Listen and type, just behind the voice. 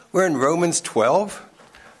We're in Romans 12,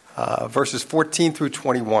 verses 14 through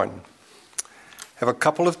 21. I have a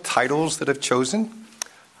couple of titles that I've chosen.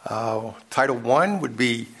 Title 1 would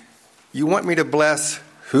be, You Want Me to Bless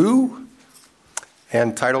Who?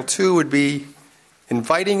 And Title 2 would be,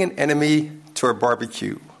 Inviting an Enemy to a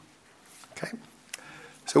Barbecue. Okay.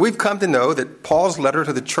 So we've come to know that Paul's letter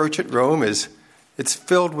to the church at Rome it's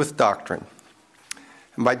filled with doctrine.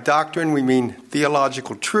 And by doctrine, we mean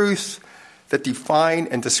theological truths that define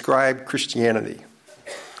and describe Christianity.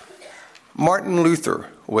 Martin Luther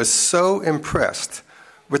was so impressed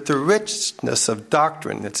with the richness of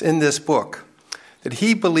doctrine that's in this book that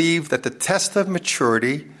he believed that the test of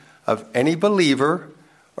maturity of any believer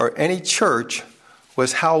or any church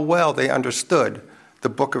was how well they understood the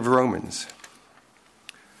book of Romans.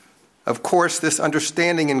 Of course, this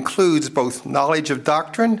understanding includes both knowledge of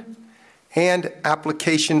doctrine and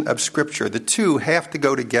application of Scripture. The two have to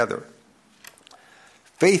go together.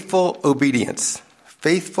 Faithful obedience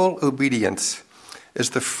is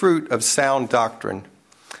the fruit of sound doctrine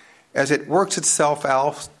as it works itself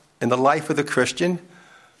out in the life of the Christian,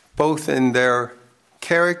 both in their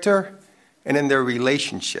character and in their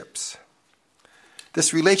relationships.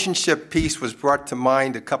 This relationship piece was brought to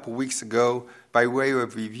mind a couple weeks ago by way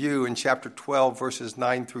of review in chapter 12, verses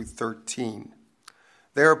 9 through 13.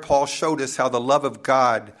 There, Paul showed us how the love of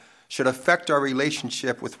God should affect our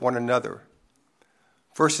relationship with one another.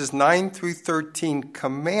 Verses 9 through 13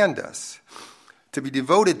 command us to be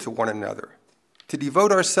devoted to one another, to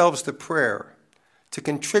devote ourselves to prayer, to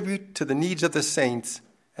contribute to the needs of the saints,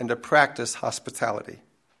 and to practice hospitality.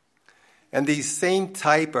 And these same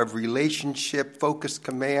type of relationship-focused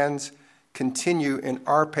commands continue in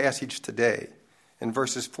our passage today, in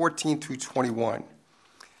verses 14 through 21.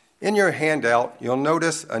 In your handout, you'll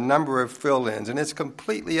notice a number of fill-ins, and it's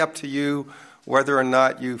completely up to you whether or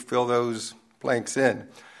not you fill those blanks in.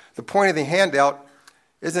 The point of the handout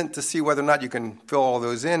isn't to see whether or not you can fill all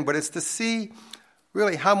those in, but it's to see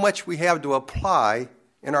really how much we have to apply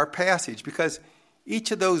in our passage, because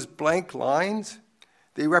each of those blank lines,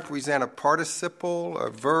 they represent a participle,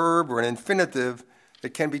 a verb, or an infinitive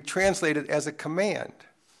that can be translated as a command.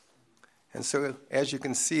 And so, as you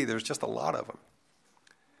can see, there's just a lot of them.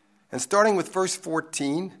 And starting with verse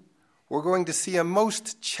 14, we're going to see a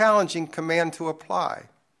most challenging command to apply.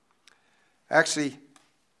 Actually,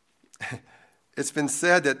 it's been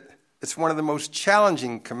said that it's one of the most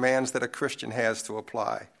challenging commands that a Christian has to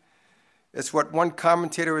apply. It's what one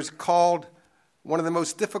commentator has called one of the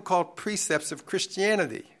most difficult precepts of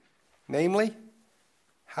Christianity. Namely,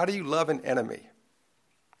 how do you love an enemy?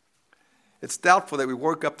 It's doubtful that we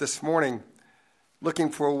woke up this morning looking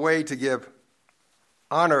for a way to give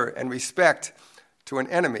honor and respect to an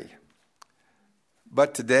enemy.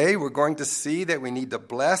 But today we're going to see that we need to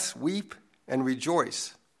bless, weep, and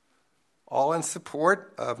rejoice, all in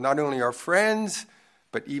support of not only our friends,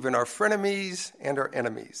 but even our frenemies and our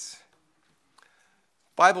enemies.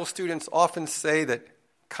 Bible students often say that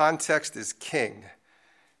context is king,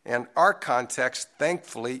 and our context,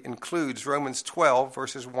 thankfully, includes Romans 12,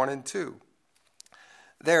 verses 1 and 2.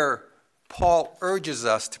 There, Paul urges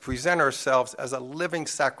us to present ourselves as a living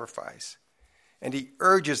sacrifice, and he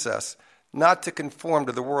urges us not to conform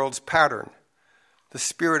to the world's pattern, the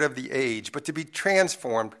spirit of the age, but to be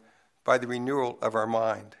transformed by the renewal of our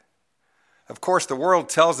mind. Of course, the world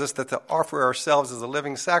tells us that to offer ourselves as a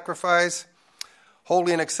living sacrifice,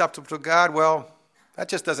 holy and acceptable to God, well, that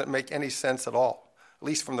just doesn't make any sense at all, at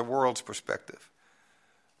least from the world's perspective.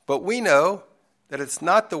 But we know that it's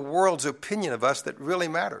not the world's opinion of us that really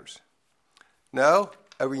matters. No,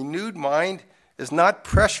 a renewed mind is not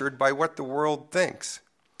pressured by what the world thinks.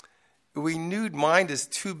 A renewed mind is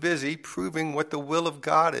too busy proving what the will of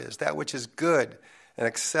God is, that which is good and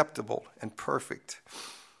acceptable and perfect.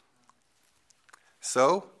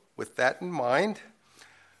 So, with that in mind,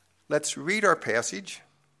 let's read our passage,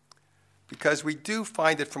 because we do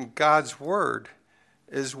find it from God's Word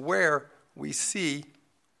is where we see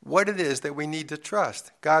what it is that we need to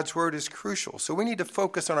trust. God's Word is crucial. So we need to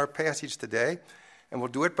focus on our passage today, and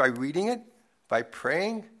we'll do it by reading it, by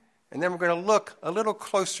praying, and then we're going to look a little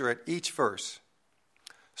closer at each verse.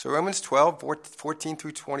 So Romans 12, 14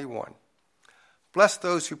 through 21. Bless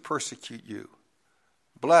those who persecute you.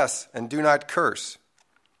 Bless and do not curse.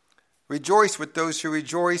 Rejoice with those who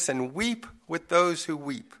rejoice, and weep with those who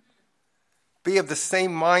weep. Be of the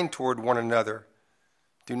same mind toward one another.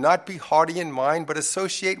 Do not be haughty in mind, but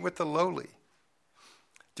associate with the lowly.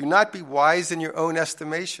 Do not be wise in your own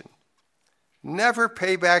estimation. Never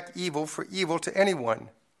pay back evil for evil to anyone.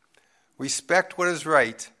 Respect what is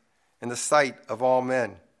right in the sight of all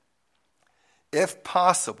men. If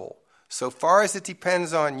possible, So far as it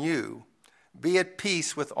depends on you, be at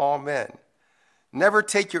peace with all men. Never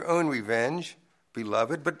take your own revenge,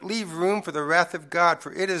 beloved, but leave room for the wrath of God,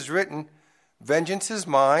 for it is written, 'Vengeance is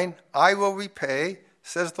mine, I will repay,'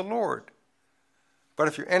 says the Lord. But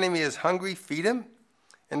if your enemy is hungry, feed him,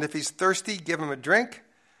 and if he's thirsty, give him a drink,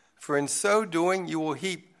 for in so doing you will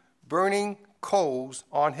heap burning coals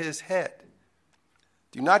on his head.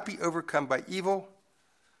 Do not be overcome by evil,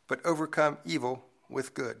 but overcome evil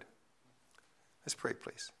with good." Let's pray,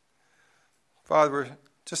 please. Father, we're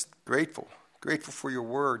just grateful for your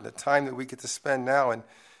word and the time that we get to spend now in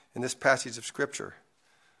this passage of Scripture.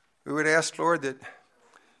 We would ask, Lord, that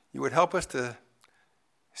you would help us to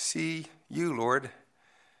see you, Lord,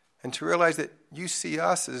 and to realize that you see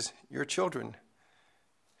us as your children,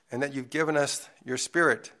 and that you've given us your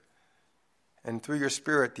Spirit, and through your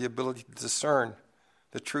Spirit the ability to discern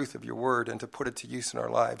the truth of your word and to put it to use in our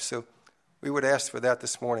lives. So we would ask for that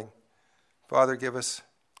this morning. Father, give us,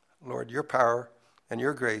 Lord, your power and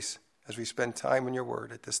your grace as we spend time in your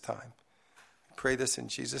word at this time. We pray this in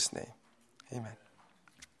Jesus' name. Amen.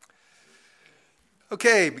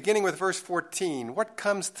 Okay, beginning with verse 14. What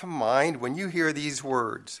comes to mind when you hear these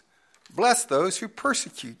words? Bless those who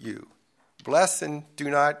persecute you. Bless and do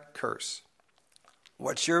not curse.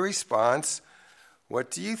 What's your response?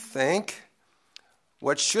 What do you think?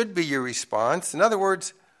 What should be your response? In other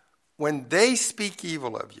words, when they speak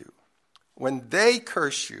evil of you, when they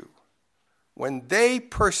curse you, when they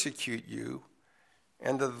persecute you,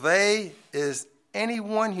 and the they is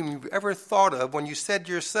anyone whom you've ever thought of when you said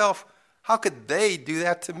to yourself, how could they do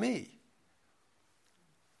that to me?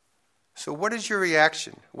 So what is your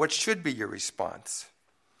reaction? What should be your response?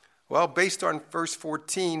 Well, based on verse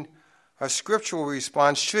 14, our scriptural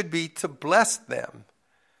response should be to bless them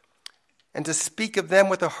and to speak of them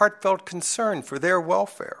with a heartfelt concern for their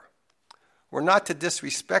welfare. We're not to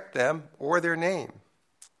disrespect them or their name.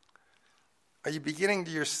 Are you beginning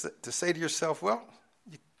to say to yourself, well,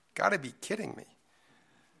 you got to be kidding me.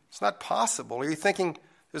 It's not possible. Are you thinking,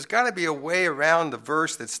 there's got to be a way around the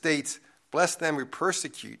verse that states, bless them who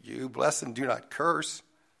persecute you, bless and do not curse?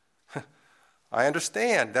 I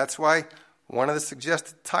understand. That's why one of the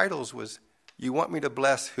suggested titles was, you want me to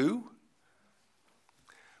bless who?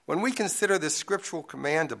 When we consider this scriptural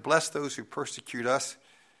command to bless those who persecute us,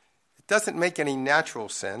 it doesn't make any natural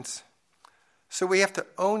sense. So we have to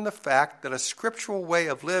own the fact that a scriptural way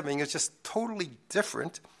of living is just totally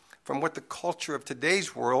different from what the culture of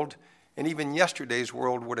today's world and even yesterday's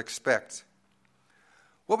world would expect.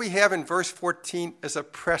 What we have in verse 14 is a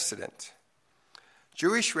precedent.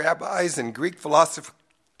 Jewish rabbis and Greek philosophers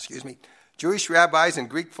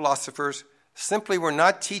simply were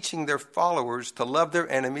not teaching their followers to love their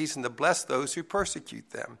enemies and to bless those who persecute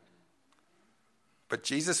them. But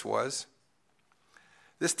Jesus was.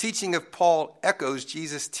 This teaching of Paul echoes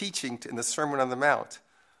Jesus' teaching in the Sermon on the Mount.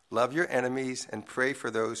 Love your enemies and pray for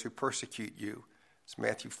those who persecute you. It's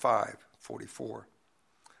Matthew 5:44.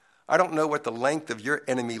 I don't know what the length of your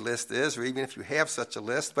enemy list is, or even if you have such a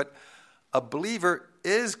list, but a believer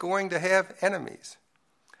is going to have enemies.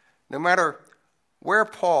 No matter where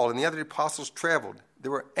Paul and the other apostles traveled,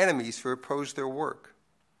 there were enemies who opposed their work.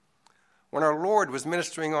 When our Lord was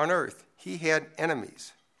ministering on earth, he had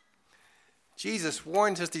enemies. Jesus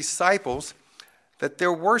warned his disciples that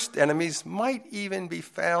their worst enemies might even be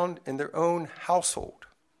found in their own household.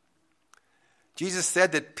 Jesus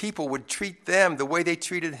said that people would treat them the way they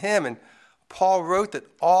treated him, and Paul wrote that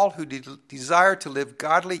all who desire to live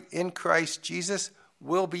godly in Christ Jesus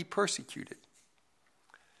will be persecuted.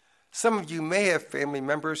 Some of you may have family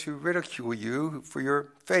members who ridicule you for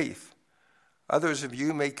your faith. Others of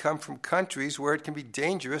you may come from countries where it can be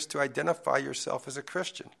dangerous to identify yourself as a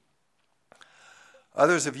Christian.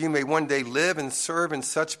 Others of you may one day live and serve in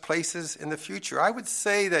such places in the future. I would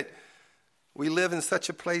say that we live in such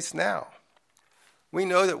a place now. We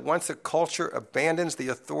know that once a culture abandons the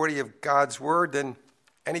authority of God's word, then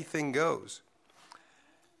anything goes.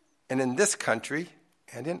 And in this country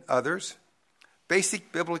and in others,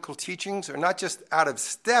 basic biblical teachings are not just out of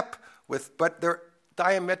step with, but they're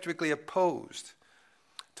diametrically opposed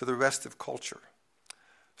to the rest of culture.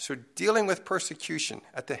 So dealing with persecution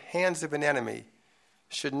at the hands of an enemy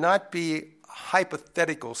should not be a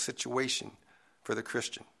hypothetical situation for the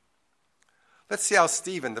Christian. Let's see how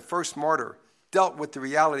Stephen, the first martyr, dealt with the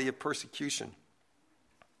reality of persecution.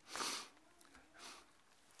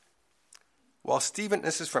 While Stephen,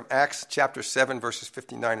 this is from Acts chapter 7, verses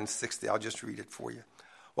 59 and 60. I'll just read it for you.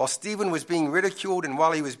 While Stephen was being ridiculed and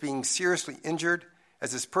while he was being seriously injured,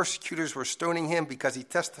 as his persecutors were stoning him because he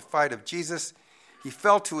testified of Jesus, he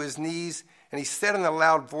fell to his knees and he said in a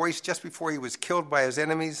loud voice just before he was killed by his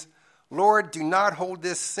enemies, Lord, do not hold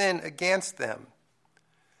this sin against them.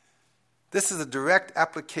 This is a direct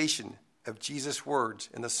application of Jesus' words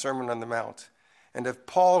in the Sermon on the Mount and of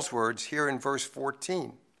Paul's words here in verse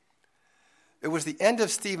 14. It was the end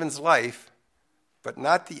of Stephen's life, but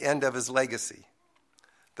not the end of his legacy.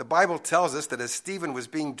 The Bible tells us that as Stephen was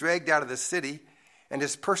being dragged out of the city and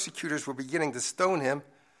his persecutors were beginning to stone him,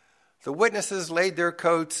 the witnesses laid their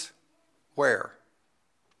coats where?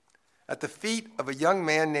 At the feet of a young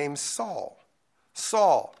man named Saul.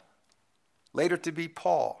 Saul, later to be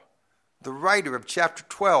Paul, the writer of chapter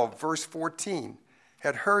 12, verse 14,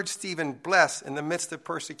 had heard Stephen bless in the midst of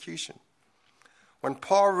persecution. When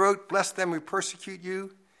Paul wrote, "Bless them who persecute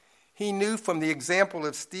you," he knew from the example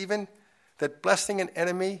of Stephen that blessing an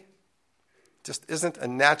enemy just isn't a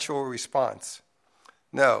natural response.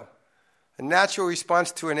 No, a natural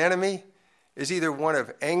response to an enemy is either one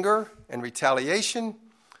of anger and retaliation,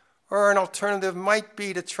 or an alternative might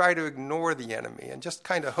be to try to ignore the enemy and just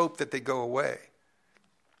kind of hope that they go away.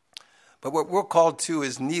 But what we're called to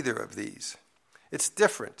is neither of these. It's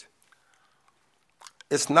different.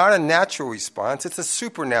 It's not a natural response, it's a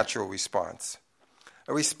supernatural response.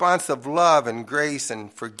 A response of love and grace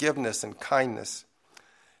and forgiveness and kindness,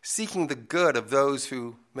 seeking the good of those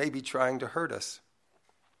who may be trying to hurt us.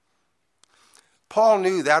 Paul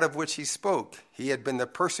knew that of which he spoke. He had been the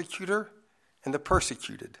persecutor and the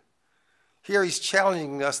persecuted. Here he's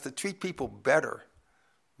challenging us to treat people better,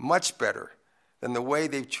 much better, than the way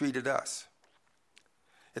they've treated us.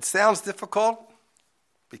 It sounds difficult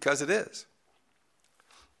because it is.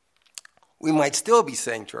 We might still be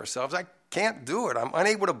saying to ourselves, I can't do it. I'm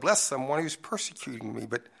unable to bless someone who's persecuting me.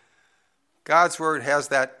 But God's word has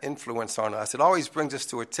that influence on us. It always brings us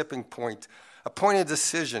to a tipping point, a point of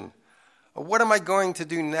decision. What am I going to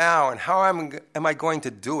do now and how am I going to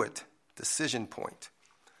do it? Decision point.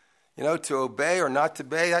 You know, to obey or not to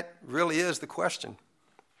obey, that really is the question.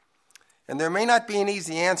 And there may not be an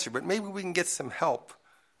easy answer, but maybe we can get some help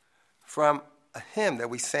from a hymn that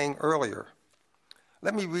we sang earlier.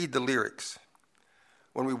 Let me read the lyrics.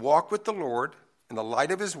 When we walk with the Lord in the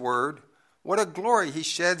light of his word, what a glory he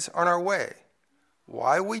sheds on our way.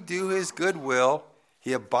 While we do his good will,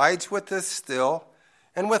 he abides with us still,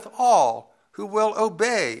 and with all who will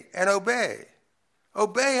obey and obey.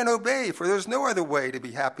 Obey and obey, for there's no other way to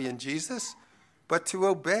be happy in Jesus but to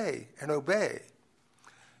obey and obey.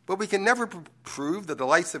 But we can never prove the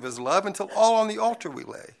delights of his love until all on the altar we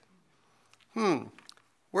lay.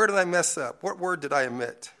 Where did I mess up? What word did I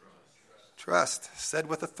omit? Trust, said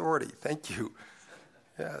with authority. Thank you.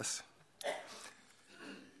 Yes.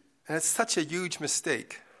 And it's such a huge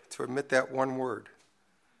mistake to omit that one word.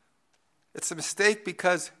 It's a mistake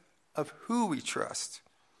because of who we trust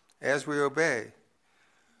as we obey.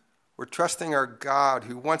 We're trusting our God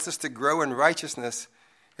who wants us to grow in righteousness,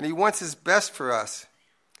 and he wants his best for us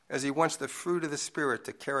as he wants the fruit of the Spirit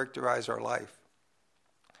to characterize our life.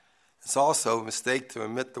 It's also a mistake to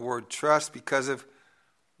omit the word trust because of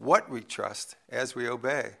what we trust as we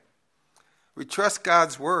obey. We trust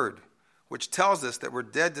God's word, which tells us that we're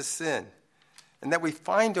dead to sin and that we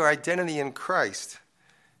find our identity in Christ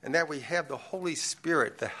and that we have the Holy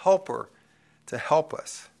Spirit, the helper, to help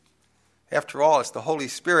us. After all, it's the Holy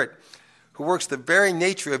Spirit who works the very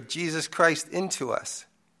nature of Jesus Christ into us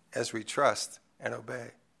as we trust and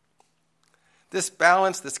obey. This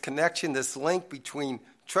balance, this connection, this link between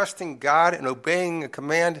trusting God and obeying a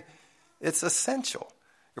command, it's essential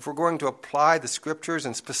if we're going to apply the scriptures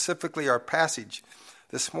and specifically our passage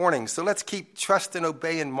this morning. So let's keep trust and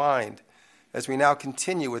obey in mind as we now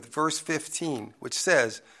continue with verse 15, which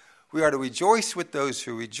says, we are to rejoice with those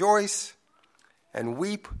who rejoice and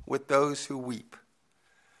weep with those who weep.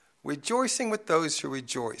 Rejoicing with those who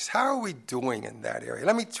rejoice. How are we doing in that area?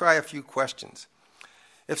 Let me try a few questions.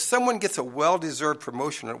 If someone gets a well-deserved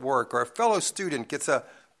promotion at work or a fellow student gets a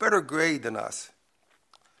better grade than us,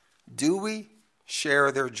 do we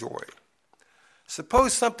share their joy?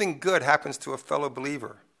 Suppose something good happens to a fellow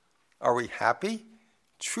believer. Are we happy,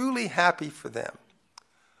 truly happy for them?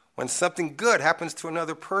 When something good happens to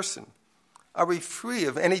another person, are we free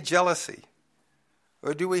of any jealousy?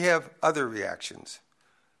 Or do we have other reactions?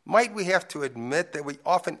 Might we have to admit that we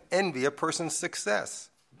often envy a person's success?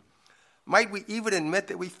 Might we even admit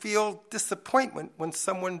that we feel disappointment when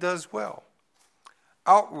someone does well?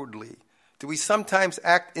 Outwardly, do we sometimes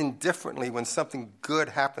act indifferently when something good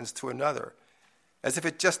happens to another, as if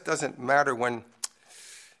it just doesn't matter when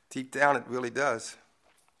deep down it really does?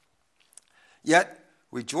 Yet,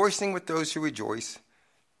 rejoicing with those who rejoice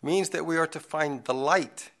means that we are to find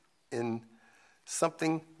delight in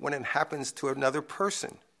something when it happens to another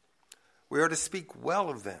person. We are to speak well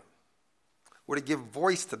of them. or to give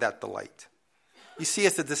voice to that delight. You see,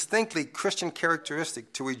 it's a distinctly Christian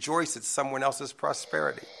characteristic to rejoice at someone else's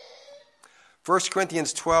prosperity. 1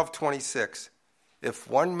 Corinthians 12:26, if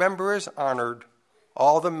one member is honored,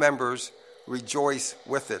 all the members rejoice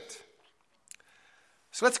with it.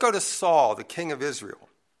 So let's go to Saul, the king of Israel,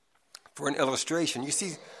 for an illustration. You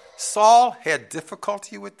see, Saul had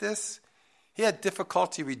difficulty with this. He had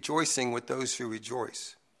difficulty rejoicing with those who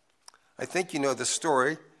rejoice. I think you know the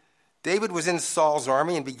story. David was in Saul's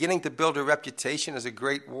army and beginning to build a reputation as a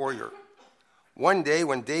great warrior. One day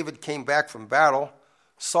when David came back from battle,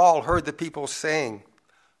 Saul heard the people saying,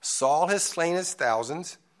 Saul has slain his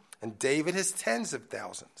thousands, and David his tens of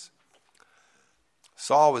thousands.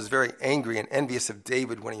 Saul was very angry and envious of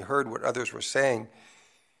David when he heard what others were saying.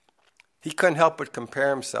 He couldn't help but compare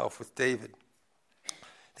himself with David.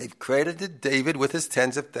 They've credited David with his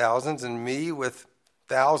tens of thousands and me with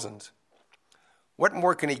thousands. What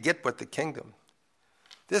more can he get but the kingdom?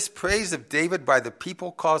 This praise of David by the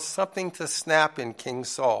people caused something to snap in King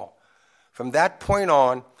Saul. From that point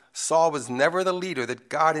on, Saul was never the leader that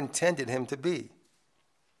God intended him to be.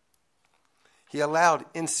 He allowed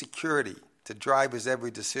insecurity to drive his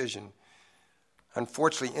every decision.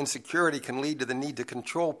 Unfortunately, insecurity can lead to the need to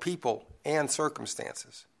control people and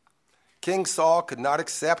circumstances. King Saul could not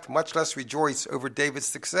accept, much less rejoice over David's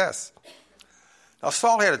success. Now,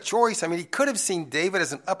 Saul had a choice. He could have seen David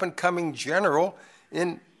as an up-and-coming general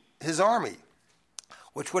in his army,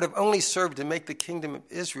 which would have only served to make the kingdom of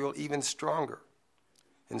Israel even stronger.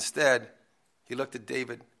 Instead, he looked at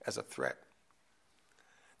David as a threat.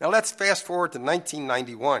 Now, let's fast forward to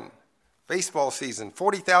 1991. Baseball season.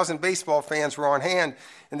 40,000 baseball fans were on hand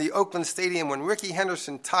in the Oakland Stadium when Rickey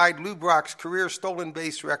Henderson tied Lou Brock's career stolen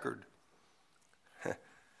base record.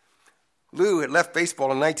 Lou had left baseball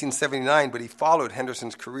in 1979, but he followed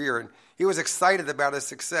Henderson's career, and he was excited about his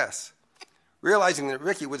success. Realizing that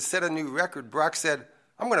Rickey would set a new record, Brock said,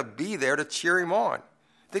 I'm going to be there to cheer him on.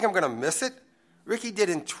 Think I'm going to miss it? Rickey did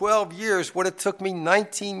in 12 years what it took me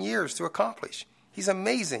 19 years to accomplish. He's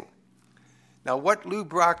amazing. Now, what Lou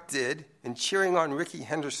Brock did in cheering on Rickey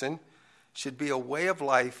Henderson should be a way of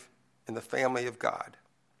life in the family of God.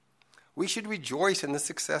 We should rejoice in the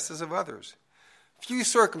successes of others. Few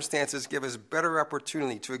circumstances give us better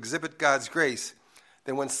opportunity to exhibit God's grace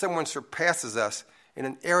than when someone surpasses us in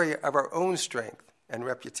an area of our own strength and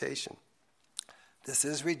reputation. This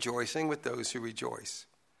is rejoicing with those who rejoice.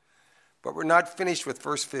 But we're not finished with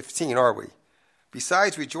verse 15, are we?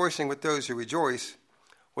 Besides rejoicing with those who rejoice,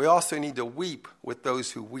 we also need to weep with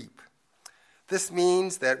those who weep. This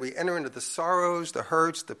means that we enter into the sorrows, the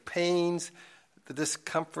hurts, the pains, the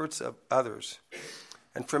discomforts of others.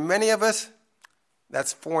 And for many of us,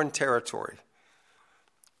 that's foreign territory.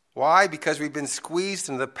 Why? Because we've been squeezed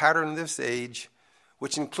into the pattern of this age,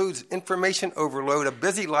 which includes information overload, a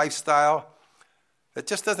busy lifestyle that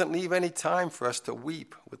just doesn't leave any time for us to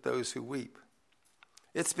weep with those who weep.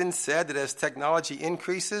 It's been said that as technology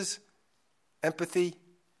increases, empathy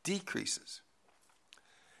decreases.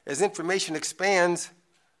 As information expands,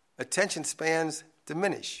 attention spans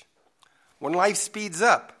diminish. When life speeds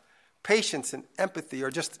up, patience and empathy are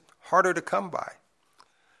just harder to come by.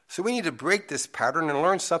 So we need to break this pattern and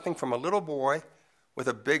learn something from a little boy with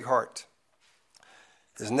a big heart.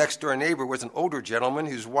 His next-door neighbor was an older gentleman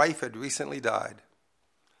whose wife had recently died.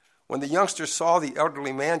 When the youngster saw the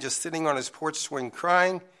elderly man just sitting on his porch swing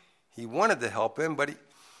crying, he wanted to help him, but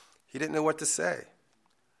he didn't know what to say.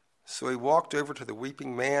 So he walked over to the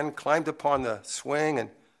weeping man, climbed upon the swing, and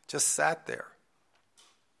just sat there.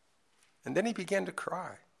 And then he began to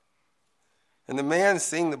cry. And the man,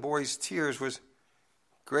 seeing the boy's tears, was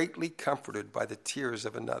greatly comforted by the tears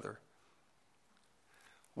of another.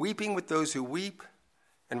 Weeping with those who weep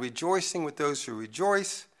and rejoicing with those who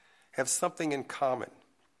rejoice have something in common.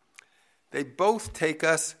 They both take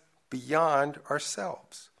us beyond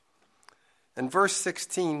ourselves. And verse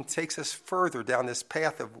 16 takes us further down this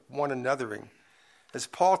path of one anothering, as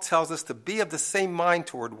Paul tells us to be of the same mind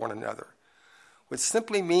toward one another, which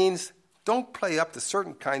simply means don't play up to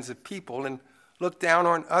certain kinds of people and look down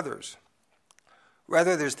on others.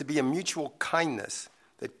 Rather, there's to be a mutual kindness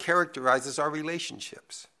that characterizes our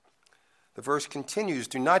relationships. The verse continues,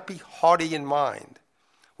 do not be haughty in mind,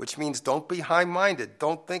 which means don't be high-minded.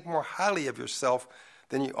 Don't think more highly of yourself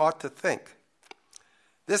than you ought to think.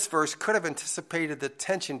 This verse could have anticipated the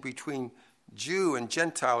tension between Jew and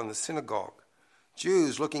Gentile in the synagogue.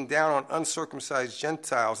 Jews looking down on uncircumcised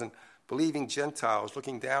Gentiles and believing Gentiles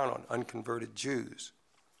looking down on unconverted Jews.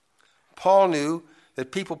 Paul knew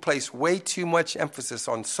that people place way too much emphasis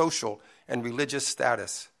on social and religious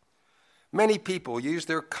status. Many people use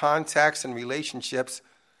their contacts and relationships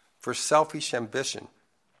for selfish ambition.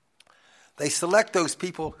 They select those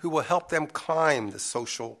people who will help them climb the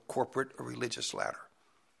social, corporate, or religious ladder.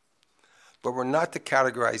 But we're not to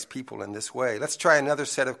categorize people in this way. Let's try another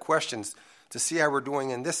set of questions to see how we're doing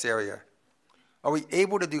in this area. Are we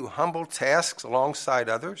able to do humble tasks alongside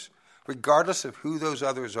others, regardless of who those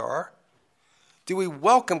others are? Do we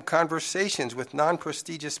welcome conversations with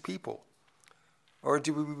non-prestigious people? Or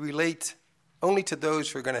do we relate only to those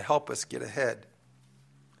who are going to help us get ahead?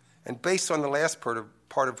 And based on the last part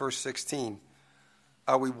of verse 16,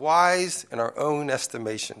 are we wise in our own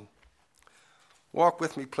estimation? Walk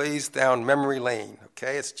with me, please, down memory lane.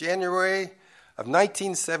 Okay, it's January of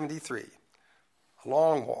 1973. A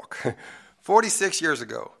long walk. 46 years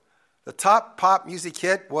ago. The top pop music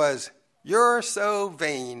hit was "You're So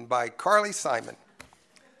Vain" by Carly Simon.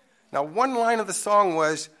 Now, one line of the song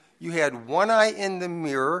was, "You had one eye in the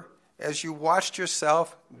mirror as you watched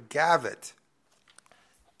yourself gavotte."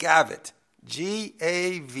 Gavotte. Gavotte.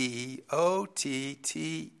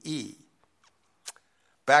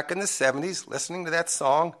 Back in the 70s, listening to that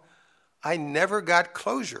song, I never got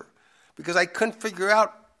closure because I couldn't figure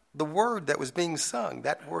out the word that was being sung,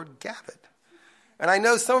 that word gavotte. And I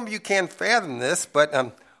know some of you can't fathom this, but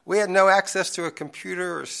we had no access to a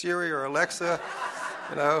computer or Siri or Alexa,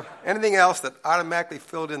 anything else that automatically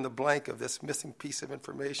filled in the blank of this missing piece of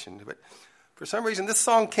information. But for some reason, this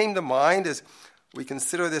song came to mind as we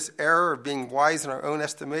consider this error of being wise in our own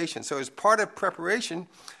estimation. So as part of preparation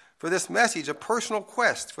for this message, a personal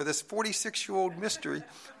quest for this 46-year-old mystery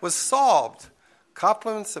was solved.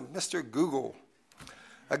 Compliments of Mr. Google.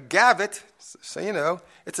 A gavotte, so you know,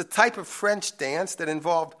 it's a type of French dance that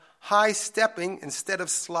involved high stepping instead of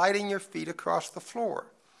sliding your feet across the floor.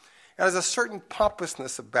 It has a certain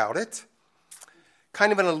pompousness about it,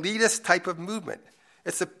 kind of an elitist type of movement.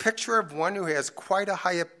 It's a picture of one who has quite a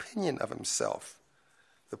high opinion of himself.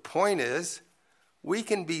 The point is, we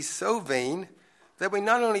can be so vain that we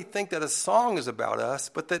not only think that a song is about us,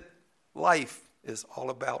 but that life is all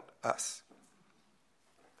about us.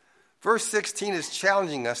 Verse 16 is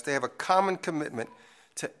challenging us to have a common commitment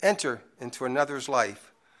to enter into another's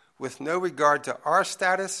life with no regard to our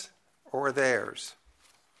status or theirs.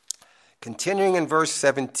 Continuing in verse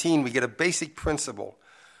 17, we get a basic principle,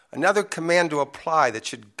 another command to apply that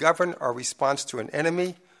should govern our response to an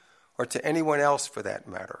enemy or to anyone else for that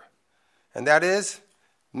matter. And that is,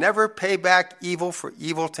 never pay back evil for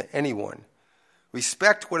evil to anyone.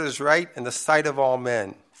 Respect what is right in the sight of all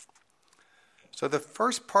men. So the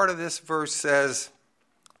first part of this verse says,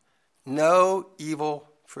 no evil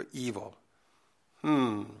for evil.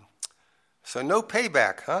 So no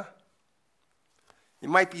payback, huh? You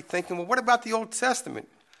might be thinking, well, what about the Old Testament?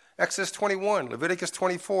 Exodus 21, Leviticus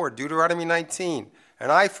 24, Deuteronomy 19, an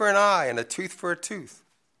eye for an eye and a tooth for a tooth.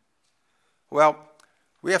 Well,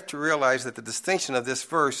 we have to realize that the distinction of this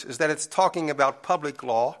verse is that it's talking about public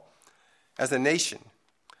law as a nation.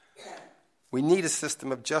 We need a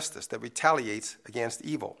system of justice that retaliates against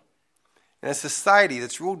evil. In a society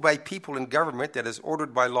that's ruled by people in government that is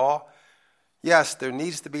ordered by law, yes, there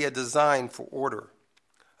needs to be a design for order.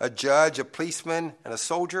 A judge, a policeman, and a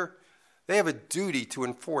soldier, they have a duty to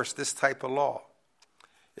enforce this type of law.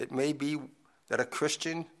 It may be that a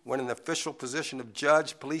Christian, when in the official position of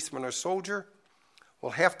judge, policeman, or soldier,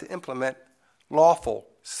 will have to implement lawful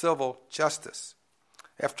civil justice.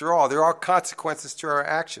 After all, there are consequences to our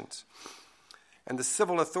actions. And the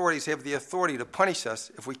civil authorities have the authority to punish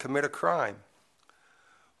us if we commit a crime.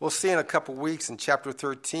 We'll see in a couple weeks in chapter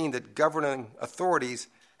 13 that governing authorities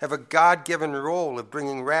have a God-given role of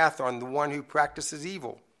bringing wrath on the one who practices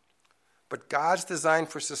evil. But God's design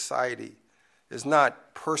for society is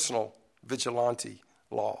not personal vigilante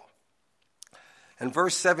law. And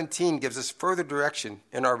verse 17 gives us further direction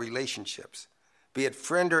in our relationships, be it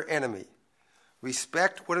friend or enemy.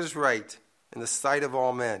 Respect what is right in the sight of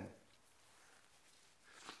all men.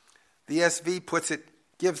 The ESV puts it,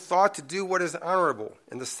 give thought to do what is honorable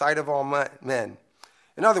in the sight of all men.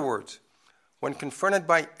 In other words, when confronted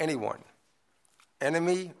by anyone,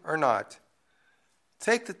 enemy or not,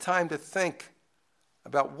 take the time to think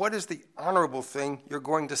about what is the honorable thing you're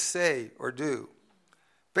going to say or do.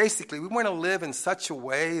 Basically, we want to live in such a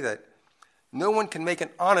way that no one can make an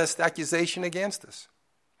honest accusation against us.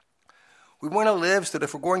 We want to live so that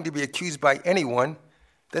if we're going to be accused by anyone,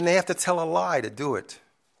 then they have to tell a lie to do it.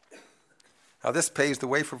 Now, this paves the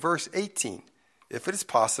way for verse 18. If it is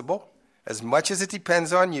possible, as much as it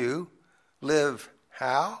depends on you, live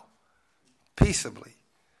how? Peaceably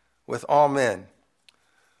with all men.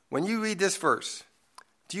 When you read this verse,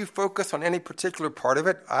 do you focus on any particular part of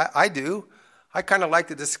it? I do. I kind of like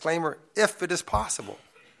the disclaimer, if it is possible.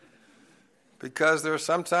 because there are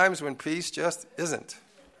some times when peace just isn't.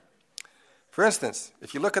 For instance,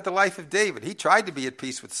 if you look at the life of David, he tried to be at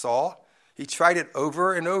peace with Saul. He tried it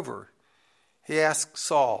over and over. He asked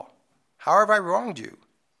Saul, "How have I wronged you?"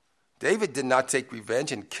 David did not take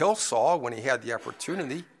revenge and kill Saul when he had the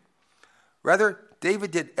opportunity. Rather,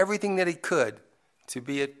 David did everything that he could to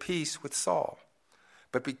be at peace with Saul.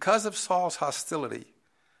 But because of Saul's hostility,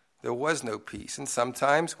 there was no peace. And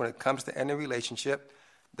sometimes when it comes to any relationship,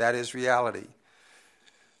 that is reality.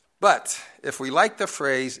 But if we like the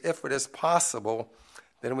phrase, "if it is possible,"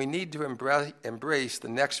 then we need to embrace the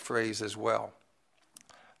next phrase as well.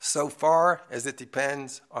 So far as it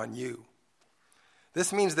depends on you.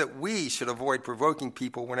 This means that we should avoid provoking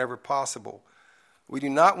people whenever possible. We do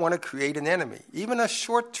not want to create an enemy, even a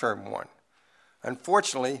short-term one.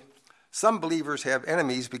 Unfortunately, some believers have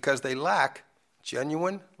enemies because they lack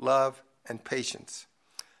genuine love and patience,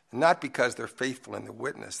 and not because they're faithful in the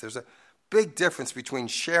witness. There's a big difference between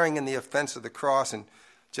sharing in the offense of the cross and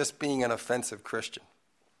just being an offensive Christian.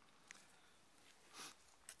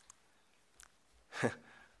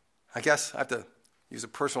 I guess I have to use a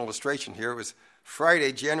personal illustration here. It was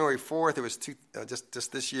Friday, January 4th. It was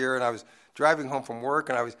just this year, and I was driving home from work,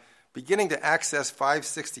 and I was beginning to access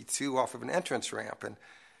 562 off of an entrance ramp. And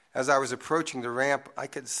as I was approaching the ramp, I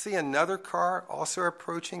could see another car also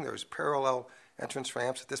approaching. There was parallel entrance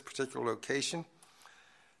ramps at this particular location.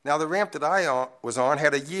 Now, the ramp that I was on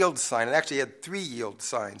had a yield sign. It actually had 3 yield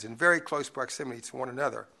signs in very close proximity to one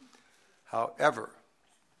another. However,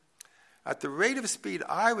 at the rate of speed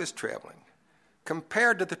I was traveling,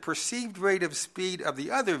 compared to the perceived rate of speed of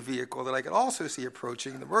the other vehicle that I could also see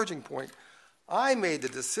approaching the merging point, I made the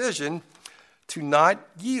decision to not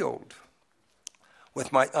yield.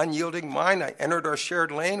 With my unyielding mind, I entered our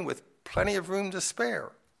shared lane with plenty of room to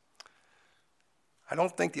spare. I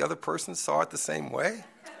don't think the other person saw it the same way.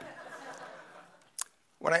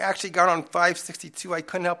 When I actually got on 562, I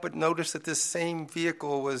couldn't help but notice that this same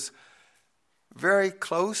vehicle was very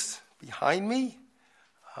close behind me.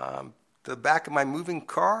 The back of my moving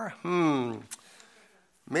car,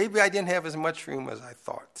 maybe I didn't have as much room as I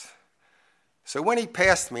thought. So when he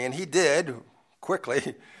passed me, and he did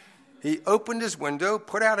quickly, he opened his window,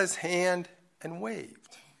 put out his hand, and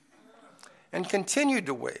waved. And continued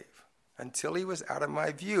to wave until he was out of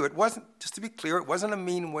my view. It wasn't, just to be clear, it wasn't a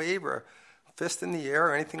mean wave or a fist in the air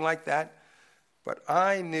or anything like that. But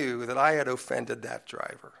I knew that I had offended that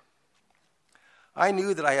driver. I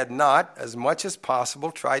knew that I had not, as much as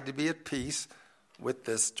possible, tried to be at peace with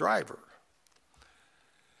this driver.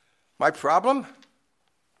 My problem?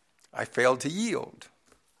 I failed to yield.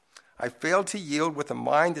 I failed to yield with a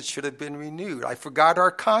mind that should have been renewed. I forgot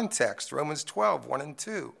our context, Romans 12, 1 and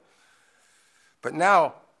 2. But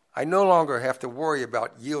now, I no longer have to worry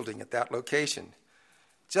about yielding at that location.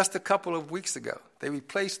 Just a couple of weeks ago, they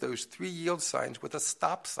replaced those 3 yield signs with a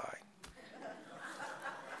stop sign.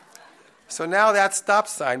 So now that stop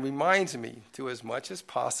sign reminds me to, as much as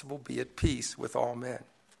possible, be at peace with all men.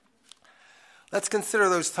 Let's consider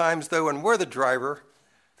those times, though, when we're the driver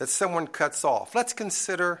that someone cuts off. Let's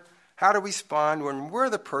consider how to respond when we're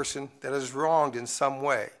the person that is wronged in some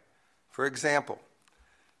way. For example,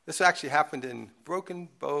 this actually happened in Broken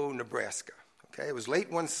Bow, Nebraska. Okay, it was late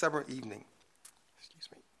one summer evening. Excuse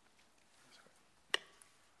me.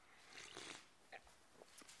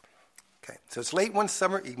 Okay, so it's late one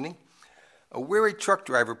summer evening. A weary truck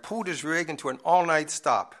driver pulled his rig into an all-night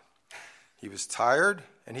stop. He was tired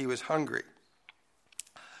and he was hungry.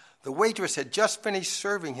 The waitress had just finished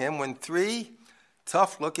serving him when 3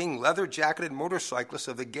 tough-looking, leather-jacketed motorcyclists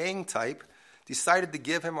of the gang type decided to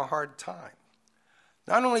give him a hard time.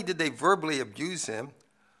 Not only did they verbally abuse him,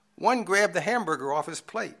 one grabbed the hamburger off his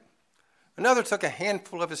plate. Another took a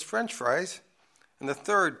handful of his French fries, and the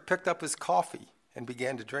third picked up his coffee and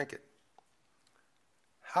began to drink it.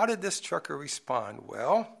 How did this trucker respond?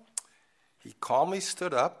 Well, he calmly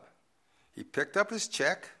stood up, he picked up his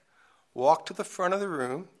check, walked to the front of the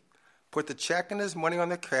room, put the check and his money on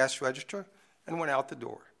the cash register, and went out the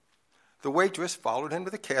door. The waitress followed him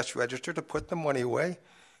to the cash register to put the money away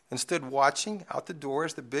and stood watching out the door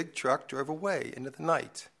as the big truck drove away into the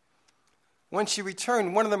night. When she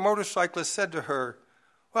returned, one of the motorcyclists said to her,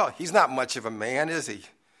 "Well, he's not much of a man, is he?"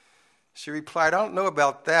 She replied, "I don't know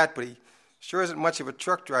about that, but he sure isn't much of a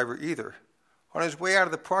truck driver either. On his way out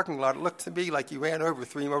of the parking lot, it looked to me like he ran over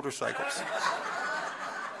 3 motorcycles."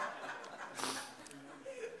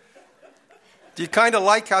 Do you kind of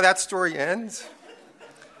like how that story ends?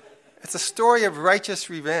 It's a story of righteous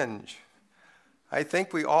revenge. I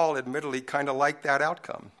think we all admittedly kind of like that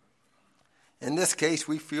outcome. In this case,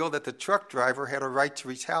 we feel that the truck driver had a right to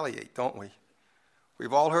retaliate, don't we?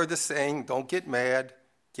 We've all heard the saying, don't get mad,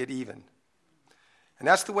 get even. And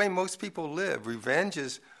that's the way most people live. Revenge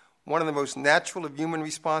is one of the most natural of human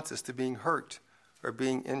responses to being hurt or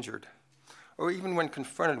being injured, or even when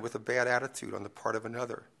confronted with a bad attitude on the part of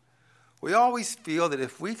another. We always feel that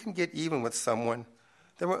if we can get even with someone,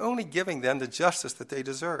 then we're only giving them the justice that they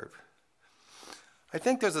deserve. I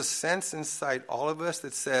think there's a sense inside all of us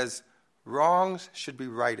that says wrongs should be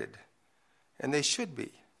righted, and they should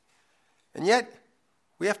be. And yet,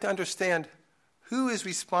 we have to understand who is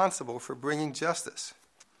responsible for bringing justice.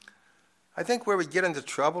 I think where we get into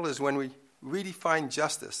trouble is when we redefine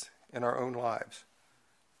justice in our own lives.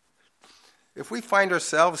 If we find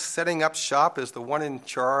ourselves setting up shop as the one in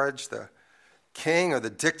charge, the king or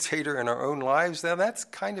the dictator in our own lives, then that's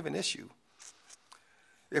kind of an issue.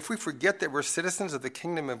 If we forget that we're citizens of the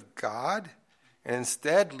kingdom of God and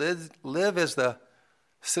instead live as the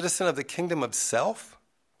citizen of the kingdom of self,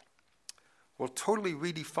 we'll totally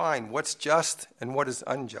redefine what's just and what is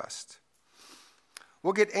unjust.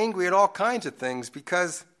 We'll get angry at all kinds of things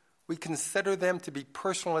because we consider them to be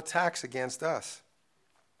personal attacks against us.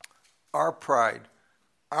 Our pride,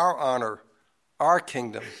 our honor, our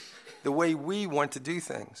kingdom, the way we want to do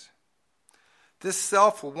things. This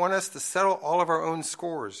self will want us to settle all of our own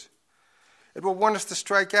scores. It will want us to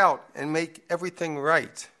strike out and make everything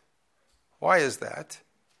right. Why is that?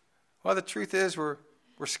 Well, the truth is we're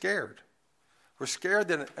scared. We're scared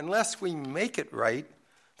that unless we make it right,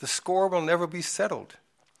 the score will never be settled.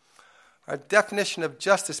 Our definition of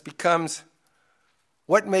justice becomes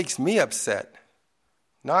what makes me upset,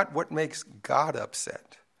 not what makes God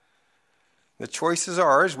upset. The choice is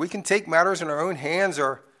ours. We can take matters in our own hands,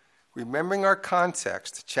 or remembering our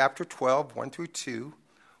context, chapter 12, 1 through 2,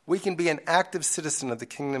 we can be an active citizen of the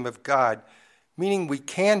kingdom of God, meaning we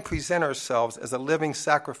can present ourselves as a living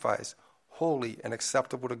sacrifice, holy and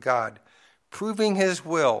acceptable to God, proving his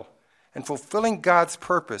will and fulfilling God's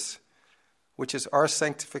purpose, which is our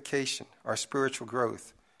sanctification, our spiritual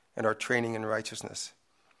growth, and our training in righteousness.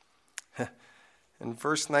 And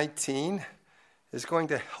verse 19 is going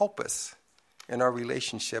to help us in our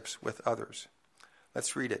relationships with others.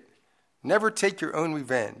 Let's read it. Never take your own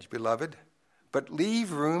revenge, beloved, but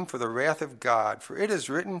leave room for the wrath of God. For it is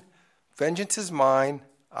written, vengeance is mine,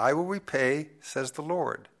 I will repay, says the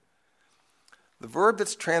Lord. The verb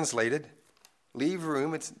that's translated, leave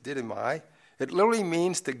room, it's didymai, it literally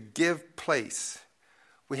means to give place.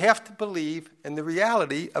 We have to believe in the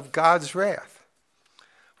reality of God's wrath.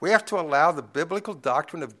 We have to allow the biblical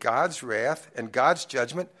doctrine of God's wrath and God's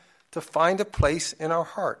judgment to find a place in our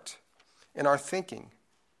heart, in our thinking,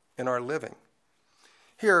 in our living.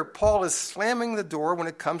 Here, Paul is slamming the door when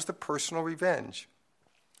it comes to personal revenge.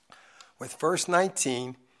 With verse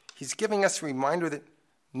 19, he's giving us a reminder that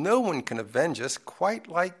no one can avenge us quite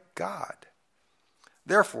like God.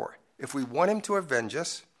 Therefore, if we want him to avenge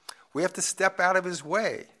us, we have to step out of his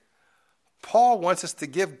way. Paul wants us to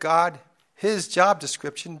give God his job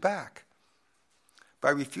description back. By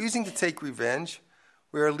refusing to take revenge,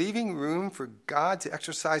 we are leaving room for God to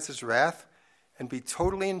exercise his wrath and be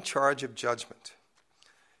totally in charge of judgment.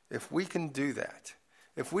 If we can do that,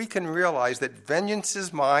 if we can realize that vengeance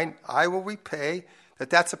is mine, I will repay, that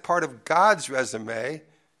that's a part of God's resume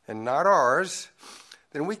and not ours,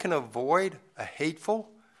 then we can avoid a hateful,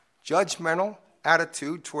 judgmental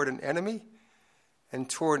attitude toward an enemy and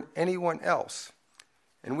toward anyone else.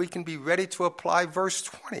 And we can be ready to apply verse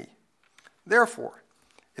 20. Therefore,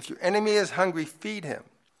 if your enemy is hungry, feed him.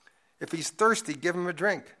 If he's thirsty, give him a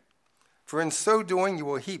drink. For in so doing, you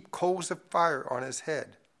will heap coals of fire on his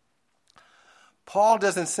head. Paul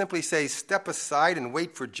doesn't simply say, step aside and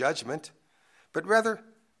wait for judgment, but rather,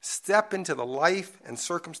 step into the life and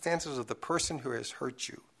circumstances of the person who has hurt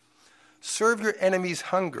you. Serve your enemy's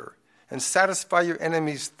hunger and satisfy your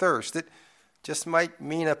enemy's thirst. It just might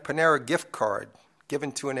mean a Panera gift card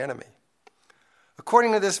given to an enemy.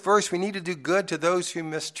 According to this verse, we need to do good to those who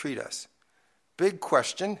mistreat us. Big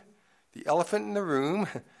question, the elephant in the room.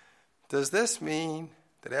 Does this mean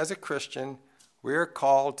that as a Christian, we're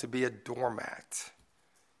called to be a doormat?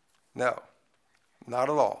 No, not at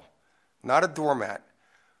all. Not a doormat.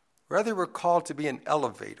 Rather, we're called to be an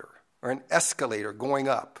elevator or an escalator going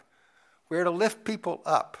up. We're to lift people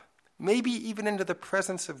up, maybe even into the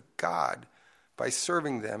presence of God by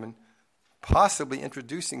serving them and possibly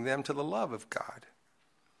introducing them to the love of God.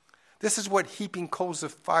 This is what heaping coals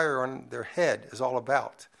of fire on their head is all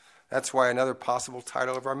about. That's why another possible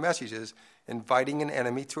title of our message is Inviting an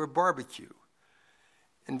Enemy to a Barbecue.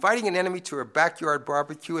 Inviting an enemy to a backyard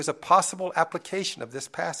barbecue is a possible application of this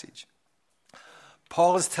passage.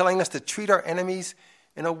 Paul is telling us to treat our enemies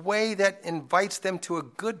in a way that invites them to a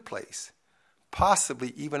good place,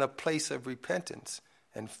 possibly even a place of repentance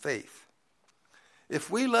and faith. If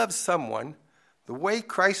we love someone the way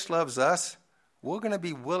Christ loves us, we're going to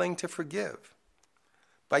be willing to forgive.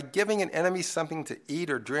 By giving an enemy something to eat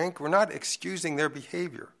or drink, we're not excusing their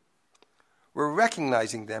behavior. We're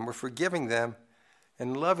recognizing them, we're forgiving them,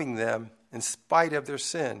 and loving them in spite of their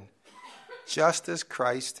sin, just as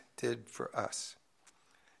Christ did for us.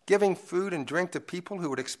 Giving food and drink to people who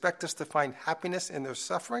would expect us to find happiness in their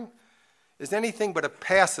suffering is anything but a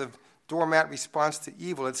passive doormat response to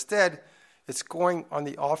evil. Instead, it's going on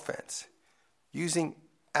the offense, using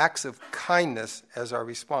acts of kindness as our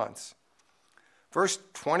response. Verse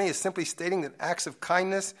 20 is simply stating that acts of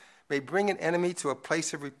kindness may bring an enemy to a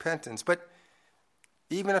place of repentance. But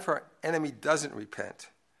even if our enemy doesn't repent,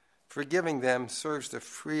 forgiving them serves to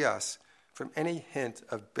free us from any hint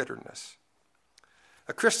of bitterness.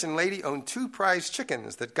 A Christian lady owned 2 prize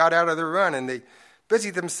chickens that got out of their run, and they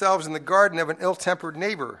busied themselves in the garden of an ill-tempered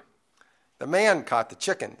neighbor. The man caught the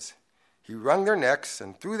chickens. He wrung their necks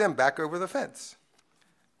and threw them back over the fence.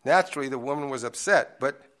 Naturally, the woman was upset,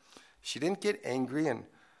 but she didn't get angry and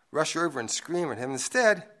rush over and scream at him.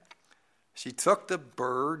 Instead, she took the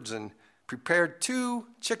birds and prepared 2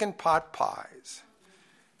 chicken pot pies.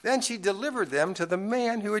 Then she delivered them to the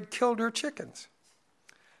man who had killed her chickens.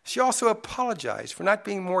 She also apologized for not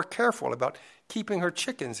being more careful about keeping her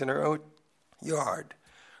chickens in her own yard.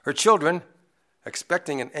 Her children,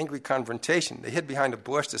 expecting an angry confrontation, they hid behind a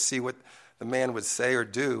bush to see what the man would say or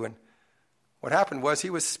do, and what happened was he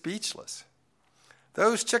was speechless.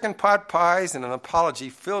 Those chicken pot pies and an apology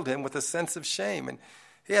filled him with a sense of shame, and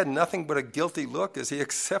he had nothing but a guilty look as he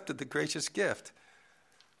accepted the gracious gift.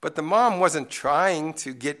 But the mom wasn't trying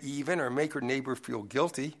to get even or make her neighbor feel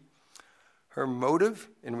guilty. Her motive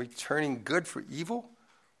in returning good for evil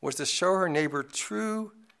was to show her neighbor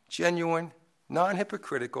true, genuine,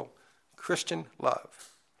 non-hypocritical Christian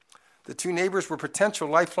love. The 2 neighbors were potential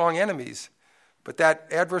lifelong enemies, but that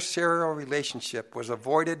adversarial relationship was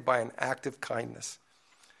avoided by an act of kindness.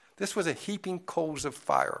 This was a heaping coals of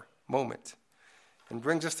fire moment, and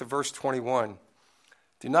brings us to verse 21.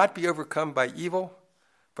 Do not be overcome by evil,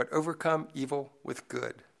 but overcome evil with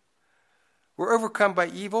good. We're overcome by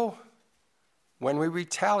evil when we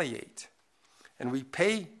retaliate, and we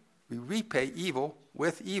repay evil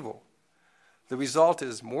with evil. The result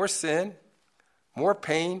is more sin, more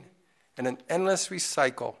pain, and an endless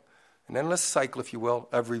cycle, if you will,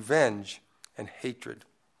 of revenge and hatred.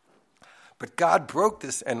 But God broke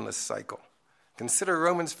this endless cycle. Consider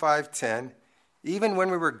Romans 5:10. Even when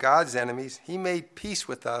we were God's enemies, he made peace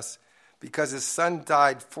with us because his Son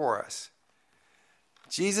died for us.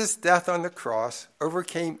 Jesus' death on the cross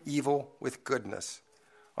overcame evil with goodness.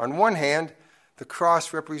 On one hand, the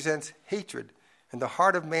cross represents hatred in the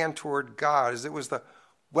heart of man toward God, as it was the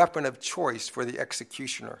weapon of choice for the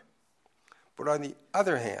executioner. But on the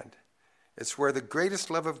other hand, it's where the greatest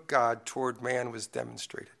love of God toward man was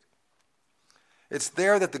demonstrated. It's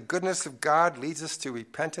there that the goodness of God leads us to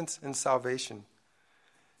repentance and salvation.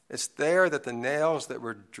 It's there that the nails that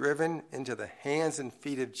were driven into the hands and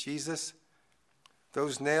feet of Jesus,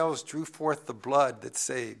 those nails drew forth the blood that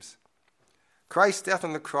saves. Christ's death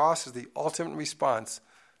on the cross is the ultimate response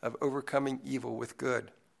of overcoming evil with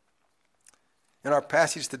good. In our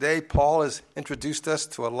passage today, Paul has introduced us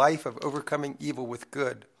to a life of overcoming evil with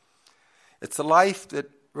good. It's a life that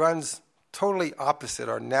runs totally opposite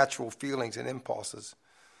our natural feelings and impulses.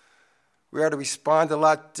 We are to respond a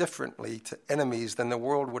lot differently to enemies than the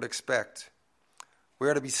world would expect. We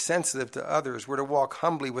are to be sensitive to others. We're to walk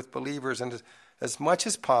humbly with believers, and as much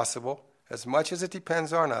as possible, as much as it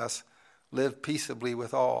depends on us, live peaceably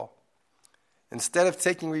with all. Instead of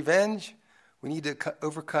taking revenge, we need to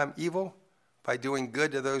overcome evil by doing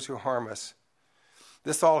good to those who harm us.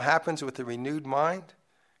 This all happens with a renewed mind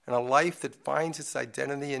and a life that finds its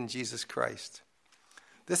identity in Jesus Christ.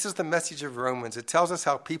 This is the message of Romans. It tells us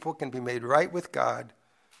how people can be made right with God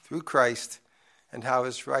through Christ and how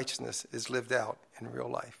his righteousness is lived out in real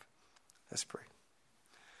life. Let's pray.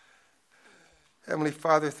 Heavenly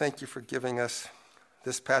Father, thank you for giving us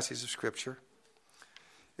this passage of Scripture.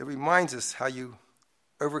 It reminds us how you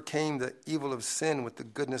overcame the evil of sin with the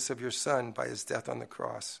goodness of your Son by his death on the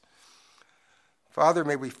cross. Father,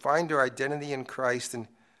 may we find our identity in Christ, and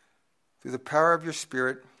through the power of your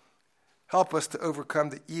Spirit, help us to overcome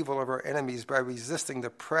the evil of our enemies by resisting the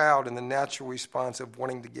proud and the natural response of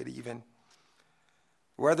wanting to get even.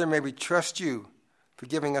 Rather, may we trust you for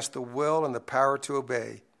giving us the will and the power to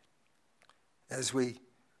obey as we,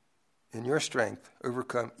 in your strength,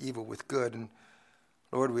 overcome evil with good. And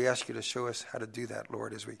Lord, we ask you to show us how to do that,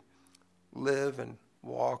 Lord, as we live and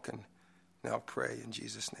walk and now pray in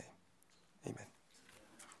Jesus' name. Amen.